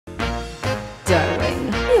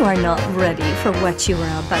are not ready for what you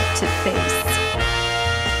are about to face.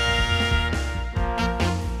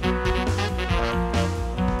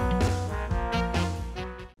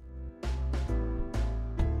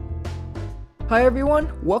 Hi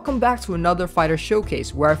everyone, welcome back to another fighter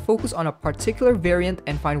showcase where I focus on a particular variant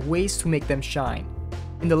and find ways to make them shine.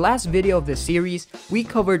 In the last video of this series, we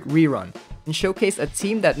covered Rerun and showcased a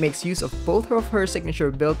team that makes use of both of her signature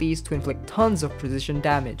abilities to inflict tons of precision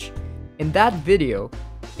damage. In that video,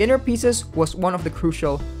 Inner Pieces was one of the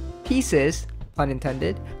crucial pieces, pun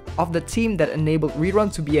intended, of the team that enabled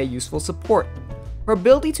Rerun to be a useful support. Her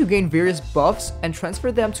ability to gain various buffs and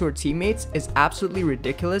transfer them to her teammates is absolutely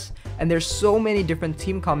ridiculous, and there's so many different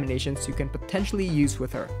team combinations you can potentially use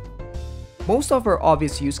with her. Most of her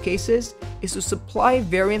obvious use cases is to supply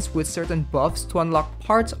variants with certain buffs to unlock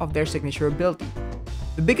parts of their signature ability.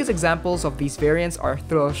 The biggest examples of these variants are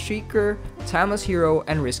Thrill Seeker, Timeless Hero,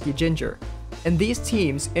 and Risky Ginger. In these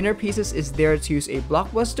teams, Inner Pieces is there to use a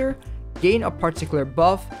blockbuster, gain a particular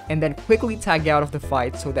buff, and then quickly tag out of the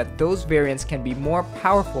fight so that those variants can be more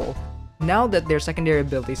powerful now that their secondary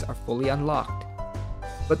abilities are fully unlocked.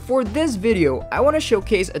 But for this video, I want to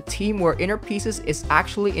showcase a team where Inner Pieces is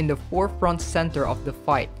actually in the forefront center of the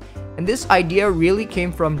fight. And this idea really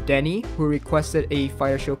came from Denny, who requested a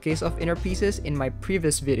fighter showcase of Inner Pieces in my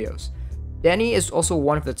previous videos. Denny is also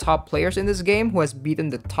one of the top players in this game who has beaten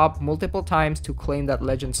the top multiple times to claim that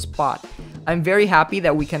legend spot. I'm very happy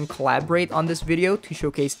that we can collaborate on this video to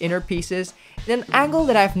showcase Inner Pieces in an angle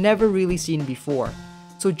that I've never really seen before.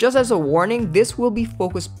 So just as a warning, this will be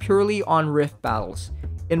focused purely on Rift battles.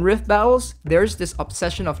 In Rift battles, there's this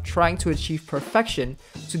obsession of trying to achieve perfection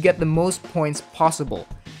to get the most points possible.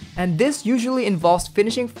 And this usually involves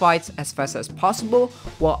finishing fights as fast as possible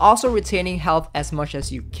while also retaining health as much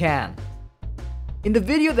as you can. In the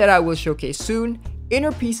video that I will showcase soon,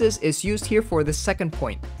 Inner Pieces is used here for the second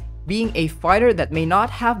point, being a fighter that may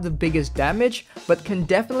not have the biggest damage but can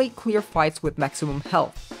definitely clear fights with maximum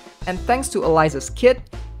health. And thanks to Eliza's kit,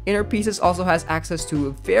 Inner Pieces also has access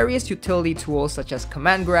to various utility tools such as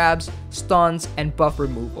command grabs, stuns, and buff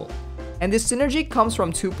removal. And this synergy comes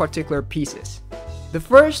from two particular pieces. The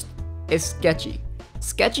first is Sketchy.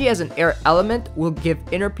 Sketchy as an air element will give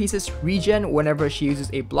Inner Pieces regen whenever she uses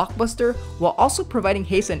a blockbuster, while also providing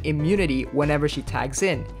haste and immunity whenever she tags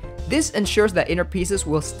in. This ensures that Inner Pieces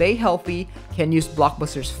will stay healthy, can use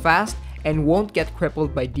blockbusters fast, and won't get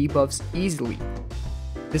crippled by debuffs easily.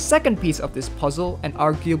 The second piece of this puzzle, and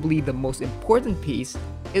arguably the most important piece,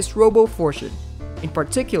 is Robo Fortune, in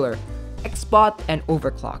particular, X-Bot and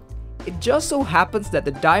Overclock. It just so happens that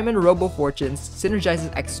the Diamond Robo Fortunes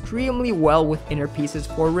synergizes extremely well with Inner Pieces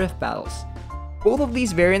for Rift battles. Both of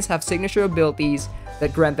these variants have signature abilities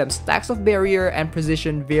that grant them stacks of barrier and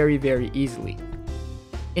precision very easily.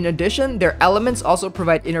 In addition, their elements also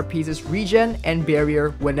provide Inner Pieces regen and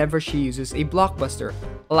barrier whenever she uses a blockbuster,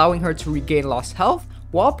 allowing her to regain lost health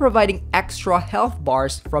while providing extra health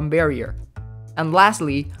bars from barrier. And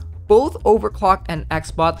lastly, both Overclock and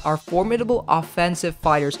X-Bot are formidable offensive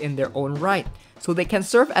fighters in their own right, so they can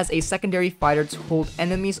serve as a secondary fighter to hold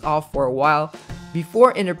enemies off for a while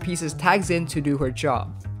before Inner Pieces tags in to do her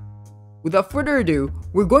job. Without further ado,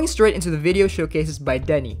 we're going straight into the video showcases by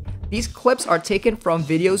Denny. These clips are taken from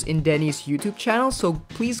videos in Denny's YouTube channel, so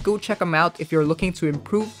please go check them out if you're looking to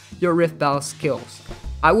improve your Rift battle skills.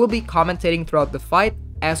 I will be commentating throughout the fight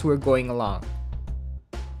as we're going along.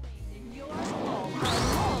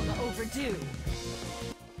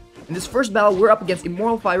 In this first battle, we're up against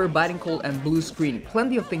Immortal Fiber, Biting Cold, and Blue Screen.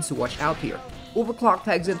 Plenty of things to watch out here. Overclock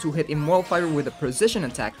tags in to hit Immortal Fiber with a precision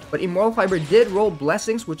attack, but Immortal Fiber did roll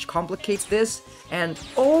Blessings, which complicates this, and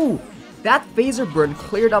oh! That Phaser Burn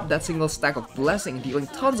cleared up that single stack of Blessing, dealing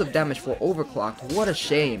tons of damage for Overclocked. What a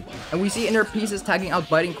shame. And we see Inner Pieces tagging out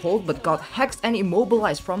Biting Cold, but got hexed and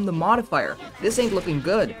immobilized from the modifier. This ain't looking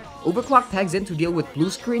good. Overclock tags in to deal with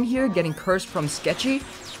Blue Screen here, getting cursed from Sketchy.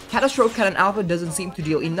 Catastrophe Cannon Alpha doesn't seem to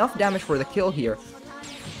deal enough damage for the kill here.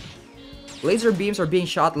 Laser beams are being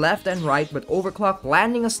shot left and right, but Overclock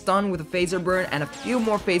landing a stun with a Phaser Burn, and a few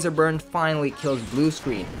more Phaser Burn finally kills Blue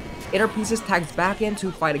Screen. Inner Pieces tags back in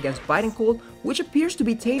to fight against Biting Cold, which appears to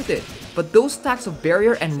be tainted, but those stacks of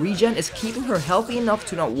barrier and regen is keeping her healthy enough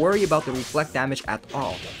to not worry about the reflect damage at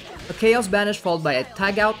all. A Chaos Banish followed by a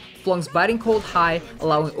tag out flunks Biting Cold high,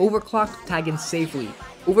 allowing Overclock to tag in safely.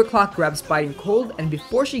 Overclock grabs Biting Cold, and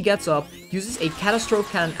before she gets up, uses a Catastrophe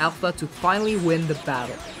Cannon Alpha to finally win the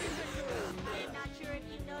battle.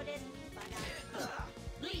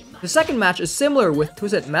 The second match is similar with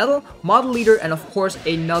Twisted Metal, Model Leader, and of course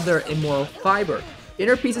another Immortal Fiber.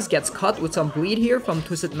 Inner Pieces gets cut with some bleed here from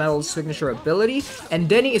Twisted Metal's signature ability, and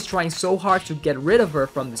Denny is trying so hard to get rid of her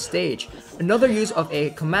from the stage. Another use of a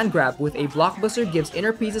command grab with a blockbuster gives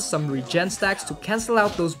Inner Pieces some regen stacks to cancel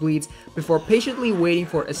out those bleeds before patiently waiting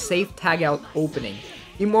for a safe tag out opening.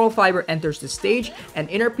 Immoral Fiber enters the stage, and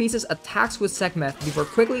Inner Pieces attacks with Sekhmet before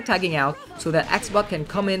quickly tagging out so that Xbot can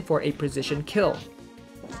come in for a precision kill.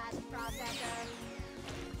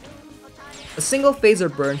 A single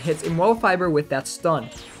phaser burn hits Immoral Fiber with that stun,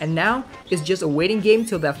 and now it's just a waiting game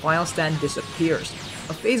till that final stand disappears.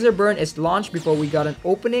 A phaser burn is launched before we got an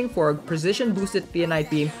opening for a precision boosted Theonite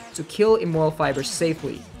beam to kill Immoral Fiber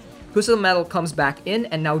safely. Twisted Metal comes back in,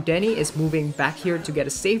 and now Denny is moving back here to get a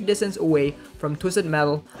safe distance away from Twisted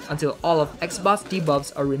Metal until all of Xbot's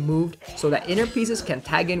debuffs are removed so that Inner Pieces can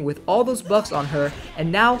tag in with all those buffs on her, and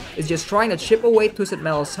now is just trying to chip away Twisted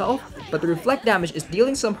Metal's health, but the reflect damage is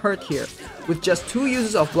dealing some hurt here. With just 2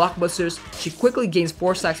 uses of blockbusters, she quickly gains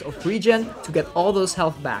 4 stacks of regen to get all those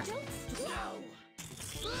health back.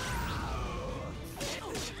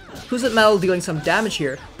 Twisted Metal dealing some damage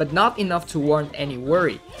here, but not enough to warrant any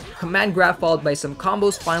worry. Command grab followed by some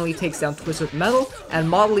combos finally takes down Twisted Metal, and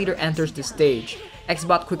Model Leader enters the stage.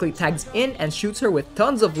 Xbot quickly tags in and shoots her with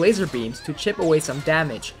tons of laser beams to chip away some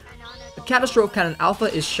damage. The Catastrophe Cannon Alpha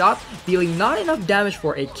is shot, dealing not enough damage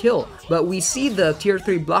for a kill, but we see the tier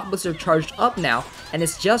 3 blockbuster charged up now, and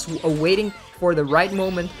it's just waiting for the right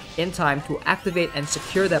moment in time to activate and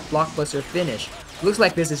secure that blockbuster finish. Looks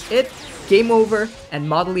like this is it, game over, and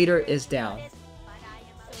Model Leader is down.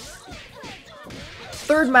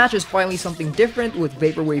 Third match is finally something different with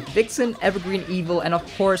Vaporwave Vixen, Evergreen Evil, and of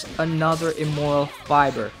course another Immoral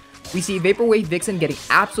Fiber. We see Vaporwave Vixen getting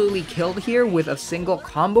absolutely killed here with a single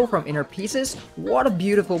combo from Inner Pieces. What a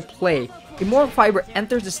beautiful play. Immoral Fiber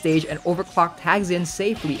enters the stage and Overclock tags in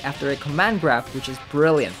safely after a command grab, which is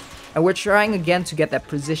brilliant. And we're trying again to get that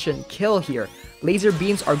precision kill here. Laser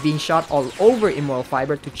beams are being shot all over Immoral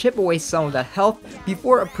Fiber to chip away some of that health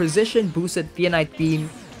before a precision boosted Theonite beam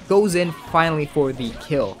goes in finally for the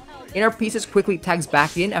kill. Inner Pieces quickly tags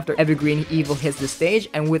back in after Evergreen Evil hits the stage,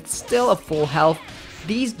 and with still a full health,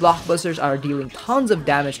 these blockbusters are dealing tons of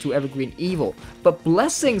damage to Evergreen Evil, but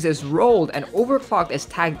Blessings is rolled and Overclocked is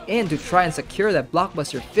tagged in to try and secure that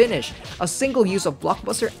blockbuster finish. A single use of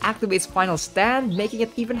blockbuster activates Final Stand, making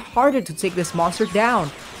it even harder to take this monster down.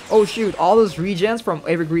 Oh shoot, all those regens from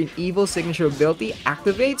Evergreen Evil's signature ability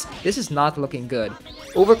activates? This is not looking good.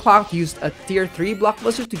 Overclocked used a tier 3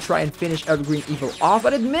 blockbuster to try and finish Evergreen Evil off,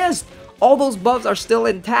 but it missed! All those buffs are still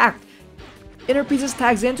intact. Inner Pieces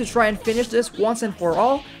tags in to try and finish this once and for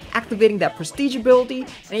all, activating that prestige ability,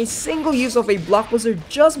 and a single use of a blockbuster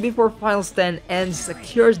just before Final Stand ends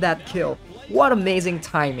secures that kill. What amazing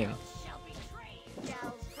timing.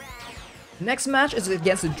 Next match is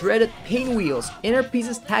against the dreaded Painwheels. Inner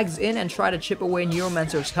Pieces tags in and try to chip away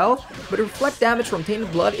Neuromancer's health, but reflect damage from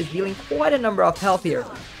Tainted Blood is dealing quite a number of health here.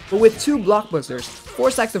 But with 2 blockbusters,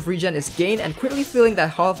 4 stacks of regen is gained and quickly filling that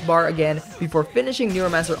health bar again before finishing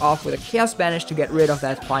Neuromancer off with a Chaos Banish to get rid of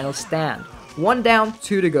that Final Stand. 1 down,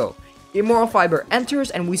 2 to go. Immoral Fiber enters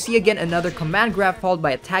and we see again another command grab followed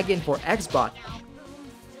by a tag in for Xbot.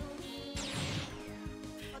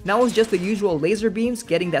 Now it's just the usual laser beams,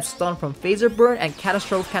 getting that stun from Phaser Burn, and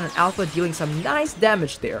Catastrophe Cannon Alpha dealing some nice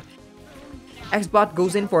damage there. Xbot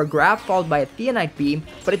goes in for a grab followed by a Theonite beam,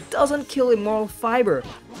 but it doesn't kill Immoral Fiber.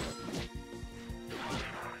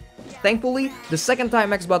 Thankfully, the second time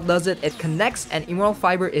Xbot does it, it connects and Immoral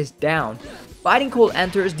Fiber is down. Biting Cold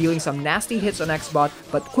enters, dealing some nasty hits on Xbot,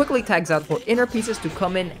 but quickly tags out for Inner Pieces to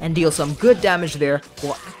come in and deal some good damage there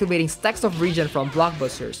while activating stacks of regen from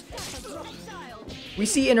blockbusters. We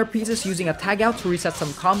see Inner Pieces using a tag out to reset some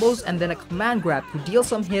combos and then a command grab to deal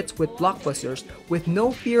some hits with blockbusters with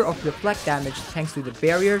no fear of reflect damage thanks to the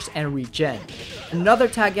barriers and regen. Another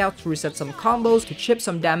tag out to reset some combos to chip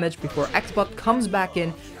some damage before Xbot comes back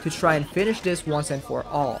in to try and finish this once and for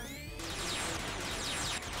all.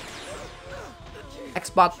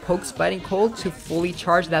 Xbot pokes Biting Cold to fully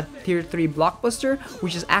charge that tier 3 blockbuster,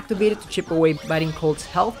 which is activated to chip away Biting Cold's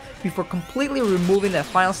health before completely removing that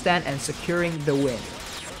Final Stand and securing the win.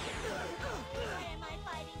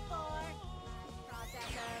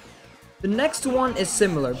 The next one is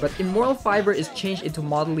similar, but Immoral Fiber is changed into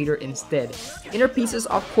Model Leader instead. Inner Pieces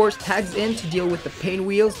of course tags in to deal with the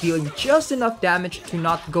Painwheels, dealing just enough damage to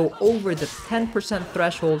not go over the 10%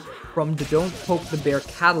 threshold from the Don't Poke the Bear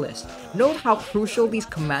catalyst. Note how crucial these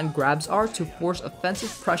command grabs are to force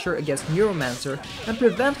offensive pressure against Neuromancer and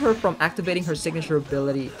prevent her from activating her signature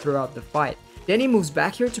ability throughout the fight. Denny moves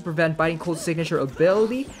back here to prevent Biting Cold's signature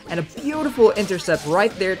ability, and a beautiful intercept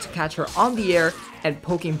right there to catch her on the air and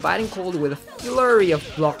poking Biting Cold with a flurry of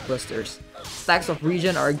blockbusters. Stacks of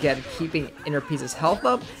regen are again keeping Inner Piece's health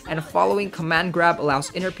up, and a following command grab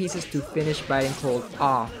allows Inner Pieces to finish Biting Cold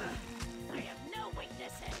off.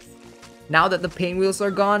 Now that the pain wheels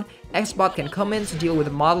are gone, Xbot can come in to deal with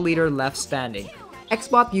the model leader left standing.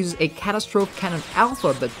 Xbot uses a Catastrophe Cannon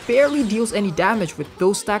Alpha but barely deals any damage with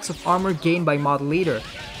those stacks of armor gained by Model Leader.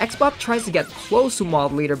 Xbot tries to get close to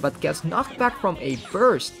Model Leader but gets knocked back from a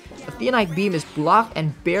burst. A Theonite Beam is blocked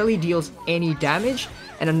and barely deals any damage,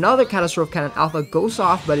 and another Catastrophe Cannon Alpha goes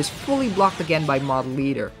off but is fully blocked again by Model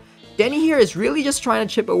Leader. Denny here is really just trying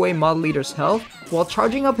to chip away Model Leader's health while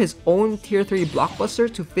charging up his own tier 3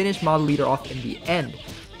 blockbuster to finish Model Leader off in the end.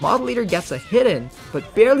 Model Leader gets a hit in,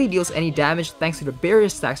 but barely deals any damage thanks to the barrier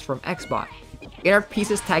stacks from Xbot. Inner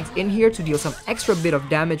Pieces tags in here to deal some extra bit of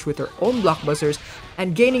damage with her own blockbusters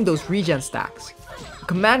and gaining those regen stacks.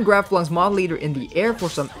 Command grab flungs Model Leader in the air for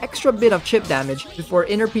some extra bit of chip damage before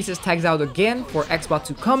Inner Pieces tags out again for Xbot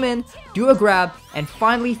to come in, do a grab, and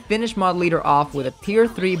finally finish Model Leader off with a tier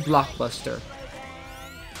 3 blockbuster.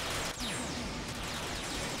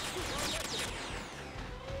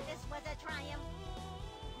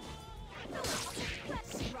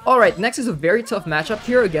 Alright, next is a very tough matchup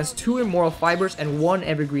here against 2 Immoral Fibers and 1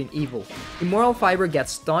 Evergreen Evil. Immoral Fiber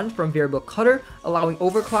gets stunned from Variable Cutter, allowing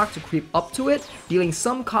Overclock to creep up to it, dealing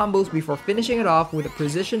some combos before finishing it off with a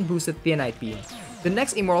precision boosted Theonite Beam. The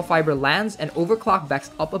next Immoral Fiber lands and Overclock backs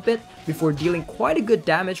up a bit before dealing quite a good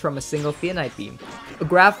damage from a single Theonite Beam. A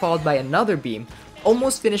grab followed by another beam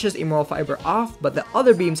almost finishes Immoral Fiber off, but the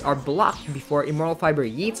other beams are blocked before Immoral Fiber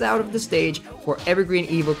yeets out of the stage for Evergreen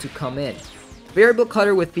Evil to come in. Variable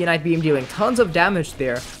Cutter with Theonite Beam dealing tons of damage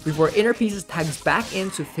there before Inner Pieces tags back in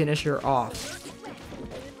to finish her off.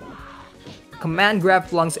 Command grab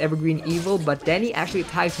flungs Evergreen Evil, but Denny actually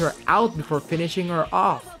tags her out before finishing her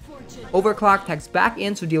off. Overclock tags back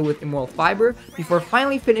in to deal with Immoral Fiber before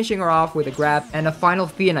finally finishing her off with a grab and a final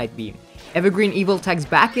Theonite Beam. Evergreen Evil tags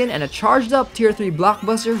back in and a charged up tier 3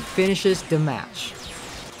 blockbuster finishes the match.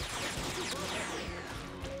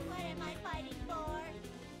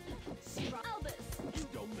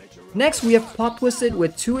 Next, we have Plot Twisted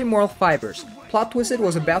with 2 Immoral Fibers. Plot Twisted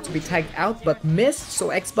was about to be tagged out but missed, so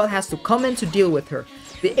Xbot has to come in to deal with her.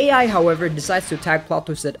 The AI, however, decides to tag Plot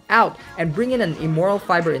Twisted out and bring in an Immoral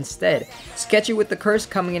Fiber instead. Sketchy with the curse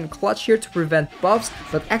coming in clutch here to prevent buffs,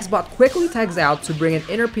 but Xbot quickly tags out to bring in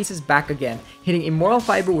Inner Pieces back again, hitting Immoral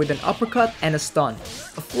Fiber with an uppercut and a stun.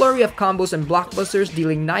 A flurry of combos and blockbusters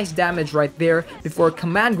dealing nice damage right there before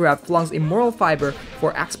Command Grab flungs Immoral Fiber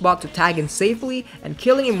for Xbot to tag in safely and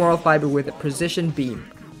killing Immoral Fiber with a precision beam.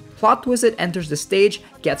 Plot Twisted enters the stage,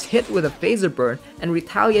 gets hit with a phaser burn, and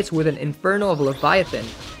retaliates with an Inferno of Leviathan,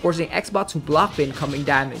 forcing Xbot to block the incoming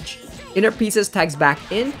damage. Inner Pieces tags back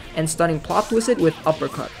in and stunning Plot Twisted with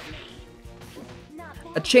uppercut.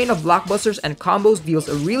 A chain of blockbusters and combos deals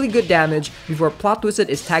a really good damage before Plot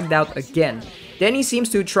Twisted is tagged out again. Denny seems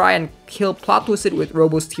to try and kill Plot Twisted with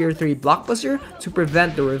Robo's tier 3 blockbuster to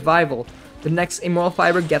prevent the revival. The next Immoral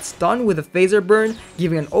Fiber gets stunned with a phaser burn,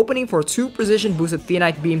 giving an opening for 2 precision boosted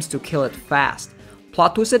Theonite beams to kill it fast.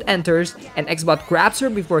 Plot Twisted enters, and Xbot grabs her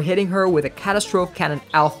before hitting her with a Catastrophe Cannon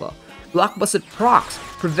Alpha. Blockbusted procs,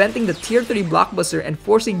 preventing the tier 3 blockbuster and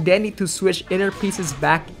forcing Denny to switch Inner Pieces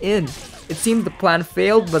back in. It seems the plan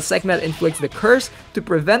failed, but Sekhmet inflicts the curse to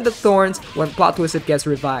prevent the thorns when Plot Twisted gets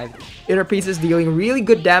revived. Inner Pieces dealing really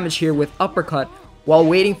good damage here with uppercut while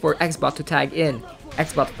waiting for Xbot to tag in.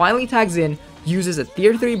 Xbot finally tags in, uses a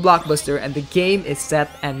tier 3 blockbuster, and the game is set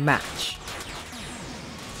and match.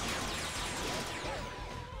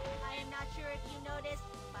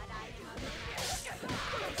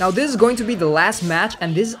 Now this is going to be the last match,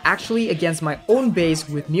 and this is actually against my own base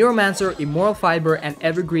with Neuromancer, Immoral Fiber, and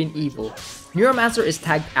Evergreen Evil. Neuromancer is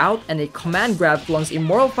tagged out, and a command grab flungs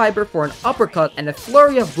Immoral Fiber for an uppercut and a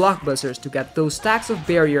flurry of blockbusters to get those stacks of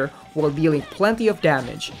barrier while dealing plenty of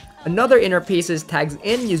damage. Another Inner Pieces tags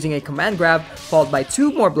in using a command grab, followed by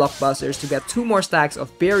 2 more blockbusters to get 2 more stacks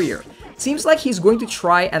of barrier. Seems like he's going to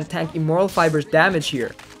try and tank Immoral Fiber's damage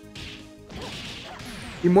here.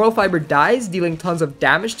 Immoral Fiber dies, dealing tons of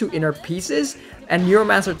damage to Inner Pieces, and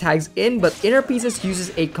Neuromancer tags in, but Inner Pieces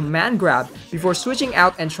uses a command grab before switching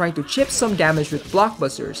out and trying to chip some damage with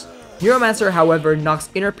blockbusters. Neuromancer, however,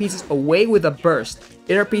 knocks Inner Pieces away with a burst.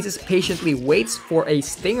 Inner Pieces patiently waits for a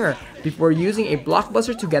stinger before using a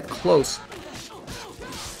blockbuster to get close.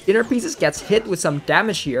 Inner Pieces gets hit with some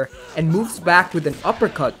damage here and moves back with an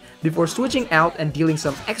uppercut, before switching out and dealing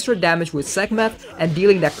some extra damage with Sekhmet and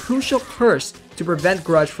dealing that crucial curse to prevent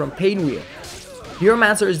Grudge from Painwheel.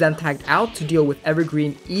 Neuromancer is then tagged out to deal with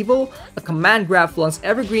Evergreen Evil. A command grab flunks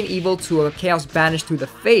Evergreen Evil to a Chaos Banish to the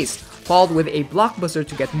face, followed with a Blockbuster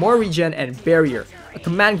to get more Regen and Barrier. A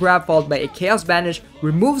command grab followed by a Chaos Banish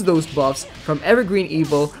removes those buffs from Evergreen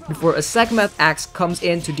Evil before a Sekhmet Axe comes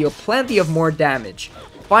in to deal plenty of more damage.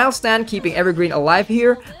 Final stand keeping Evergreen alive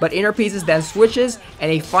here, but Inner Pieces then switches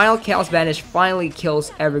and a final Chaos Banish finally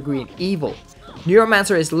kills Evergreen Evil.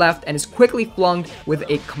 Neuromancer is left and is quickly flung with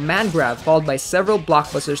a command grab followed by several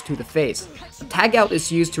blockbusters to the face. A tag out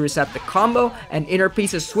is used to reset the combo and Inner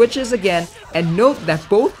Pieces switches again, and note that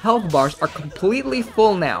both health bars are completely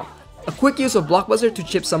full now. A quick use of blockbuster to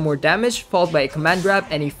chip some more damage followed by a command grab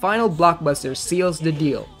and a final blockbuster seals the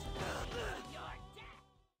deal.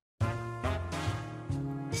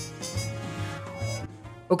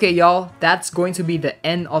 Okay y'all, that's going to be the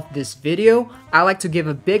end of this video. I'd like to give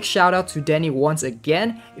a big shout out to Denny once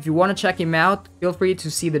again. If you want to check him out, feel free to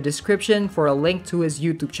see the description for a link to his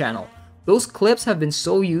YouTube channel. Those clips have been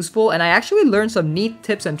so useful, and I actually learned some neat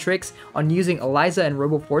tips and tricks on using Eliza and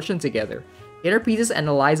Robo Fortune together. Inner Pieces and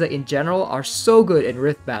Eliza in general are so good in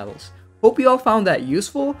Rift battles. Hope you all found that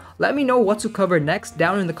useful. Let me know what to cover next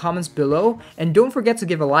down in the comments below, and don't forget to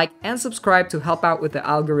give a like and subscribe to help out with the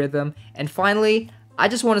algorithm. And finally, I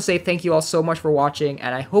just want to say thank you all so much for watching,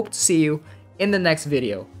 and I hope to see you in the next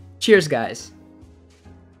video. Cheers guys!